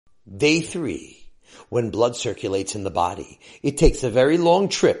Day 3. When blood circulates in the body, it takes a very long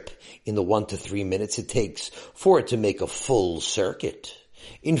trip in the 1 to 3 minutes it takes for it to make a full circuit.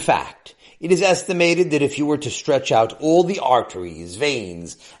 In fact, it is estimated that if you were to stretch out all the arteries,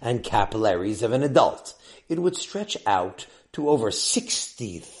 veins, and capillaries of an adult, it would stretch out to over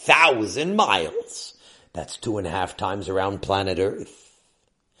 60,000 miles. That's 2.5 times around planet Earth.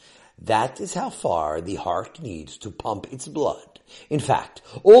 That is how far the heart needs to pump its blood. In fact,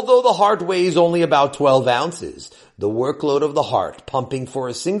 although the heart weighs only about 12 ounces, the workload of the heart pumping for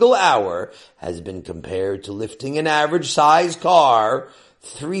a single hour has been compared to lifting an average-sized car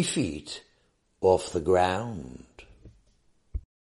 3 feet off the ground.